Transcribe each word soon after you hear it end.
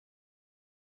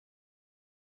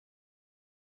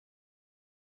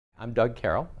I'm Doug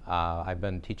Carroll. I've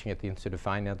been teaching at the Institute of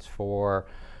Finance for,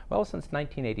 well, since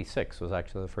 1986 was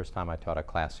actually the first time I taught a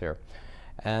class here.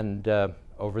 And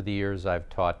over the years I've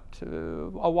taught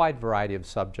a wide variety of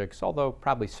subjects, although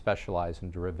probably specialized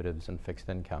in derivatives and fixed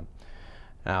income.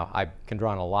 Now, I can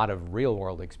draw on a lot of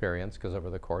real-world experience because over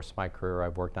the course of my career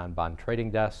I've worked on bond trading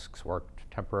desks, worked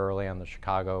temporarily on the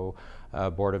Chicago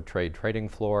Board of Trade trading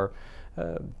floor,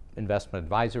 investment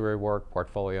advisory work,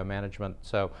 portfolio management,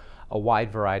 so a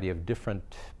wide variety of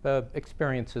different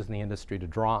experiences in the industry to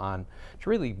draw on to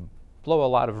really blow a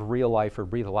lot of real life or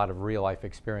breathe a lot of real life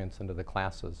experience into the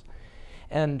classes.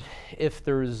 And if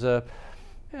there's,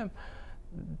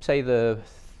 say, the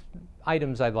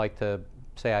items I'd like to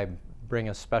say I bring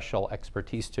a special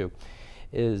expertise to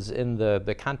is in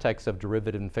the context of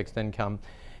derivative and fixed income,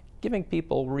 giving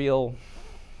people real,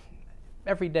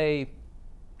 everyday,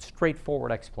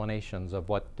 straightforward explanations of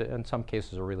what, in some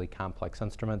cases, are really complex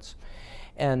instruments.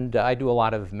 And I do a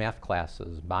lot of math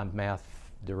classes, bond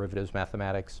math, derivatives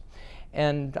mathematics,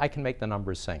 and I can make the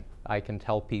numbers sing. I can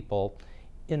tell people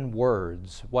in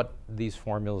words what these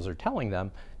formulas are telling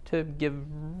them to give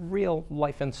real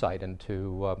life insight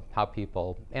into how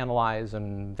people analyze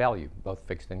and value both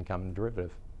fixed income and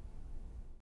derivative.